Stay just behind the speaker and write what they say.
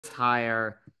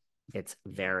higher. It's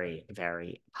very,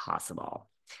 very possible.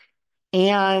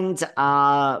 And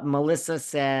Melissa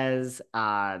says,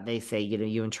 they say,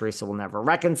 you and Teresa will never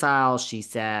reconcile. She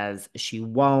says she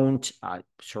won't.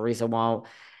 Teresa won't.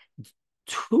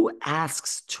 Who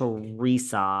asks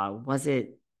Teresa? Was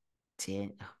it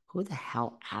did who the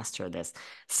hell asked her this?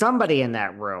 Somebody in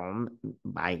that room.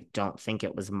 I don't think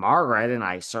it was Margaret, and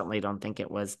I certainly don't think it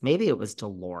was, maybe it was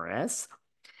Dolores.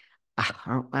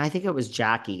 I think it was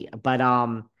Jackie, but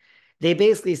they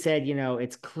basically said,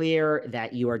 it's clear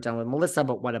that you are done with Melissa,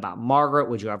 but what about Margaret?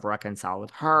 Would you ever reconcile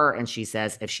with her? And she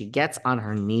says, if she gets on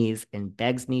her knees and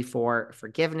begs me for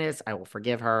forgiveness, I will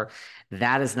forgive her.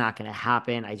 That is not going to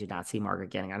happen. I do not see Margaret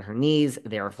getting on her knees.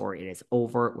 Therefore, it is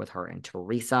over with her and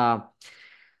Teresa.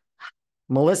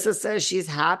 Melissa says she's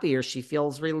happy or she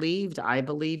feels relieved. I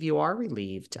believe you are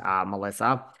relieved,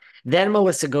 Melissa. Then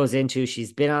Melissa goes into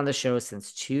she's been on the show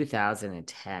since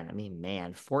 2010. I mean,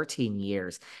 man, 14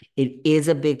 years. It is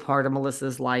a big part of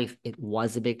Melissa's life. It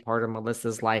was a big part of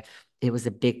Melissa's life. It was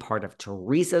a big part of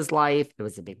Teresa's life. It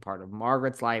was a big part of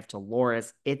Margaret's life,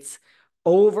 Dolores. It's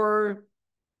over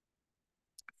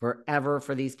forever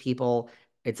for these people.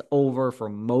 It's over for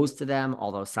most of them,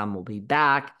 although some will be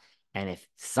back. And if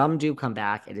some do come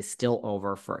back, it is still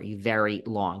over for a very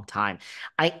long time.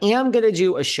 I am going to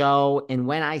do a show. And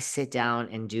when I sit down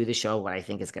and do the show, what I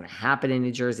think is going to happen in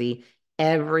New Jersey,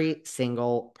 every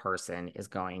single person is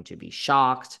going to be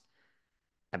shocked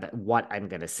about what I'm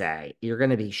going to say. You're going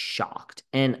to be shocked.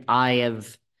 And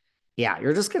yeah,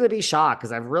 you're just going to be shocked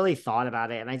because I've really thought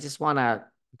about it and I just want to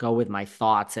go with my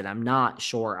thoughts and I'm not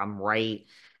sure I'm right.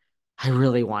 I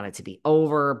really want it to be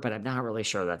over, but I'm not really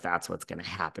sure that that's what's going to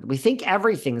happen. We think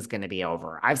everything's going to be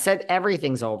over. I've said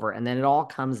everything's over and then it all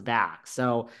comes back.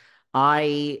 So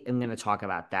I am going to talk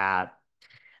about that.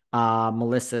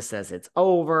 Melissa says it's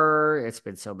over. It's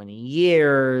been so many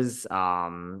years.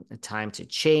 Time to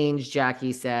change,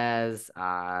 Jackie says.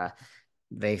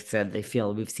 They said they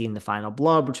feel we've seen the final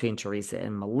blow between Teresa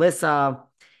and Melissa.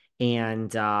 And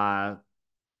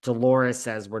Dolores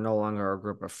says we're no longer a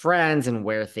group of friends, and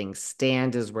where things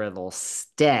stand is where they'll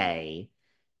stay.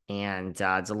 And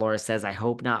Dolores says, I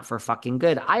hope not for fucking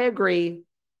good. I agree.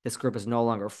 This group is no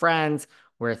longer friends.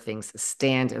 Where things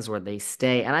stand is where they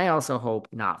stay. And I also hope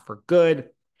not for good.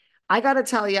 I gotta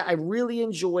tell you, I really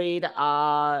enjoyed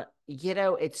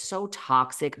it's so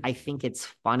toxic. I think it's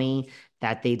funny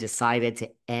that they decided to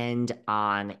end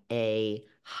on a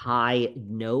high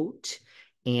note.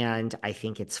 And I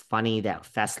think it's funny that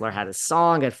Fessler had a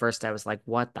song. At first, I was like,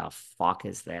 what the fuck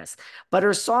is this? But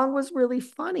her song was really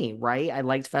funny, right? I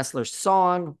liked Fessler's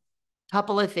song.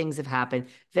 Couple of things have happened.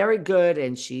 Very good.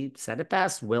 And she said it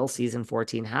best. Will season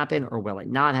 14 happen or will it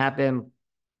not happen?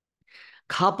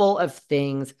 Couple of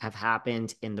things have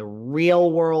happened in the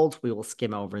real world. We will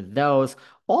skim over those.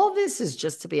 All this is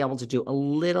just to be able to do a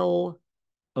little.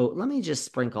 Oh, let me just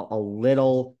sprinkle a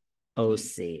little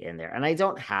OC in there. And I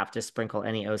don't have to sprinkle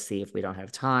any OC if we don't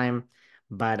have time,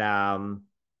 but I'm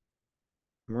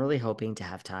really hoping to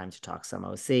have time to talk some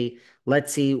OC.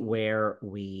 Let's see where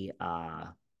we end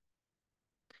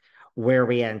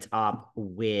up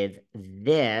with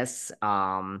this.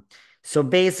 So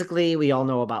basically, we all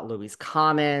know about Louie's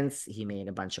comments. He made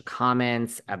a bunch of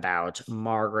comments about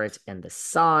Margaret and the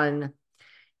son,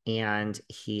 and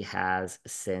he has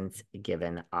since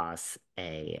given us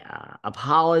a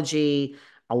apology.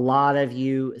 A lot of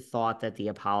you thought that the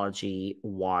apology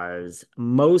was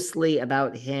mostly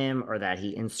about him or that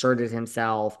he inserted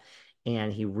himself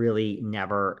and he really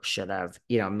never should have,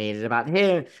 made it about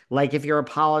him. Like if you're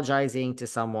apologizing to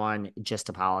someone, just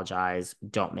apologize.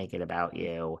 Don't make it about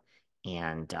you.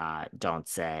 And don't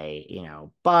say,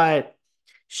 but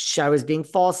I was being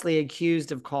falsely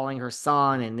accused of calling her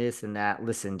son and this and that.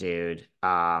 Listen, dude,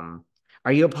 are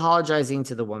you apologizing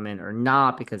to the woman or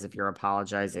not? Because if you're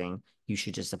apologizing, you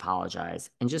should just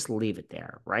apologize and just leave it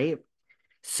there, right?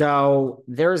 So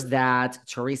there's that.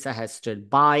 Teresa has stood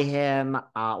by him.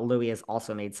 Louie has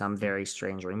also made some very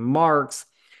strange remarks,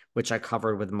 which I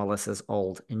covered with Melissa's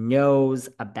old nose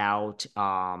about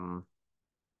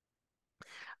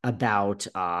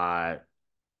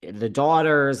the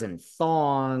daughters and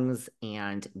thongs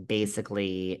and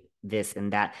basically this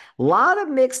and that. A lot of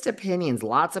mixed opinions,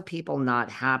 lots of people not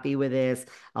happy with this.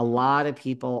 A lot of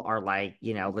people are like,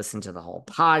 listen to the whole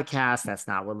podcast. That's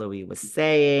not what Louis was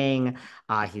saying.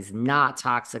 He's not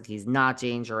toxic. He's not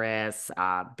dangerous.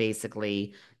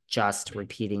 Basically, just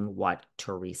repeating what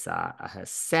Teresa has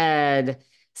said.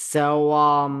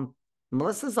 So,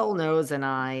 Melissa Zolnose and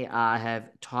I have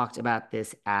talked about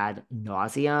this ad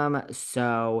nauseum.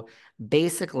 So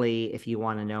basically, if you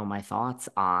want to know my thoughts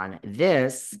on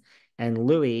this and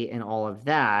Louie and all of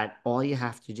that, all you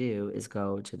have to do is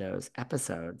go to those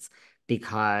episodes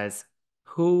because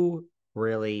who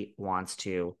really wants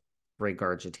to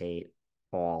regurgitate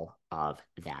all of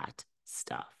that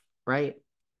stuff, right?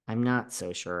 I'm not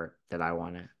so sure that I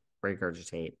want to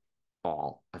regurgitate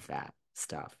all of that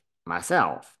stuff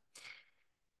myself,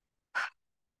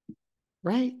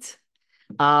 right?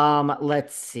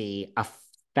 Let's see.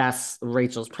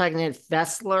 Rachel's pregnant,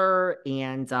 Fessler,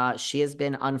 and she has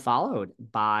been unfollowed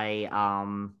by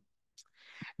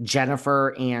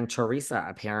Jennifer and Teresa.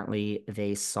 Apparently,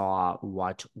 they saw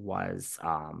what was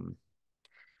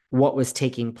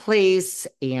taking place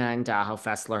and how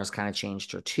Fessler has kind of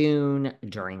changed her tune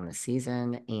during the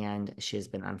season. And she's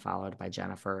been unfollowed by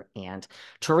Jennifer and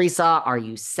Teresa. Are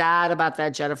you sad about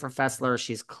that, Jennifer Fessler?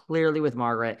 She's clearly with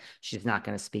Margaret. She's not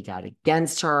going to speak out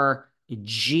against her.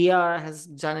 Gia has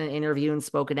done an interview and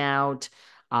spoken out,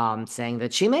 saying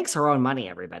that she makes her own money,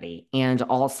 everybody. And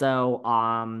also,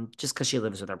 just because she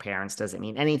lives with her parents doesn't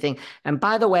mean anything. And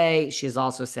by the way, she's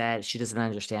also said she doesn't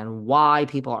understand why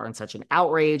people are in such an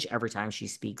outrage every time she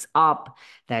speaks up,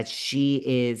 that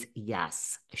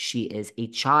yes, she is a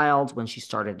child when she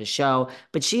started the show,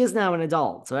 but she is now an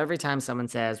adult. So every time someone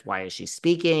says, why is she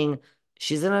speaking?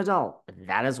 She's an adult.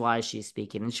 That is why she's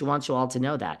speaking. And she wants you all to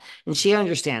know that. And she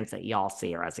understands that y'all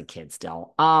see her as a kid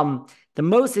still. The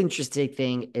most interesting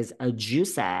thing is a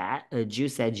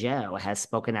Juicy Joe has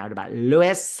spoken out about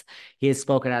Louis. He has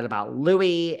spoken out about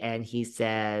Louie, and he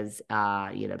says,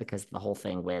 because the whole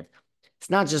thing with it's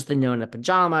not just the Nona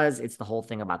pajamas, it's the whole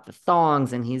thing about the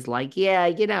thongs. And he's like,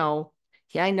 yeah,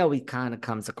 I know he kind of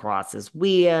comes across as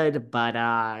weird,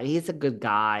 but he's a good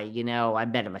guy. I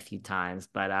met him a few times,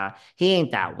 but he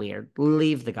ain't that weird.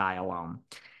 Leave the guy alone.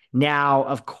 Now,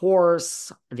 of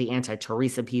course, the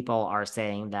anti-Teresa people are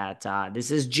saying that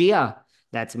this is Gia.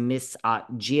 That's Miss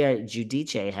Gia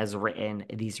Giudice has written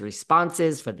these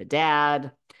responses for the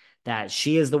dad, that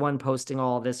she is the one posting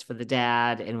all this for the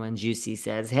dad. And when Juicy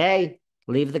says, hey,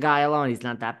 leave the guy alone, he's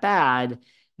not that bad,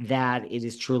 that it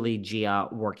is truly Gia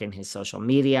working his social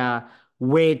media,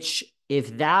 which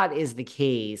if that is the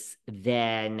case,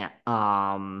 then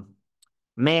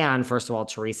man, first of all,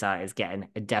 Teresa is getting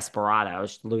a desperado.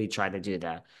 Louis tried to do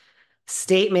the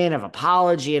statement of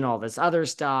apology and all this other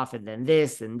stuff, and then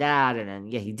this and that. And then,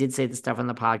 yeah, he did say the stuff on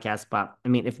the podcast. But I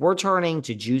mean, if we're turning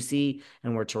to Juicy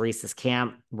and we're Teresa's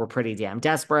camp, we're pretty damn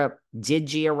desperate. Did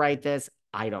Gia write this?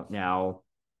 I don't know.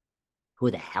 Who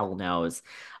the hell knows?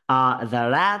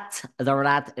 The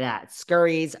rat that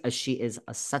scurries. She is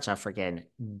such a freaking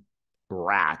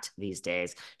rat these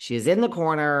days. She is in the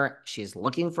corner. She's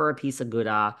looking for a piece of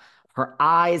Gouda. Her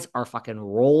eyes are fucking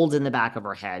rolled in the back of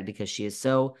her head because she is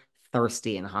so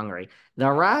thirsty and hungry. The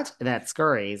rat that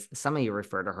scurries, some of you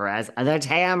refer to her as the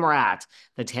tam rat.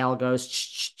 The tail goes,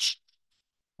 ch.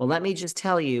 Well, let me just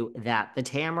tell you that the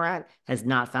Tamrat has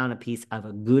not found a piece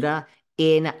of Gouda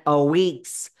in a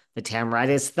weeks. The Tamrat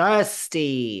is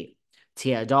thirsty.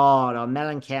 Teodoro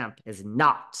Mellencamp is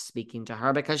not speaking to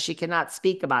her because she cannot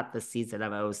speak about the season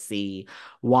of OC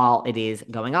while it is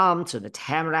going on. So the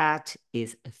Tamrat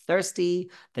is thirsty.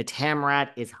 The Tamrat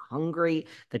is hungry.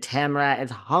 The Tamrat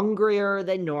is hungrier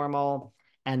than normal.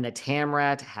 And the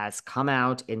Tamrat has come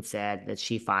out and said that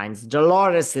she finds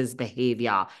Dolores's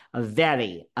behavior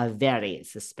very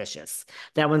suspicious.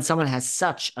 That when someone has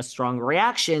such a strong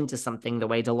reaction to something the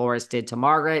way Dolores did to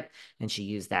Margaret, and she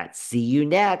used that see you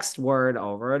next word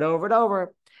over and over and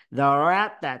over, the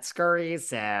rat that scurries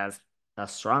says a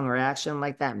strong reaction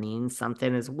like that means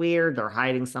something is weird, they're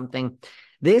hiding something.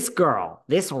 This girl,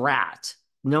 this rat,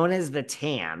 known as the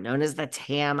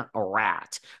Tam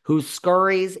rat, who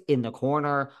scurries in the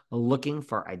corner looking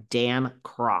for a damn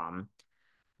crumb.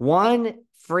 One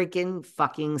freaking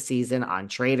fucking season on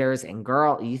Traders, and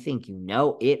girl, you think you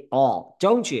know it all,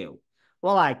 don't you?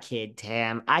 Well, I kid,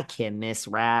 Tam. I kid, Miss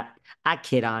Rat. I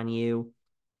kid on you.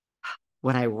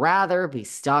 Would I rather be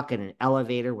stuck in an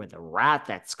elevator with a rat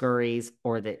that scurries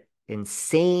or the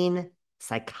insane,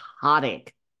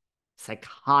 psychotic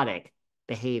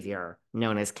behavior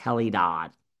known as Kelly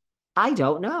Dodd? I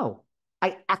don't know.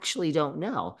 I actually don't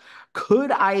know.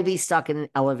 Could I be stuck in an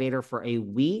elevator for a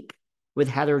week with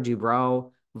Heather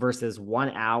Dubrow versus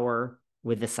 1 hour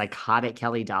with the psychotic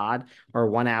Kelly Dodd or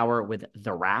 1 hour with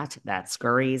the rat that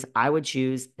scurries? I would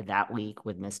choose that week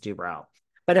with Miss Dubrow.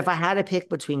 But if I had to pick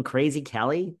between Crazy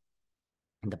Kelly,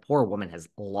 and the poor woman has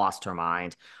lost her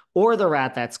mind, or the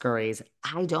rat that scurries,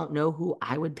 I don't know who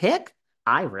I would pick.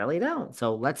 I really don't.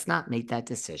 So let's not make that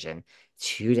decision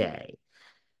today.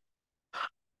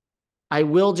 I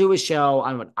will do a show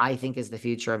on what I think is the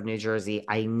future of New Jersey.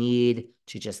 I need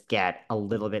to just get a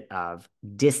little bit of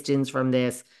distance from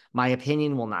this. My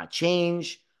opinion will not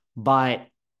change, but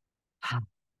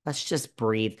let's just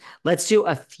breathe. Let's do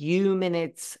a few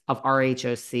minutes of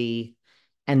RHOC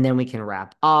and then we can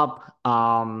wrap up.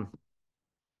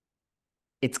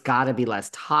 It's got to be less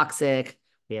toxic.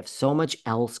 We have so much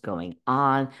else going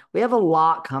on. We have a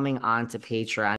lot coming on to Patreon.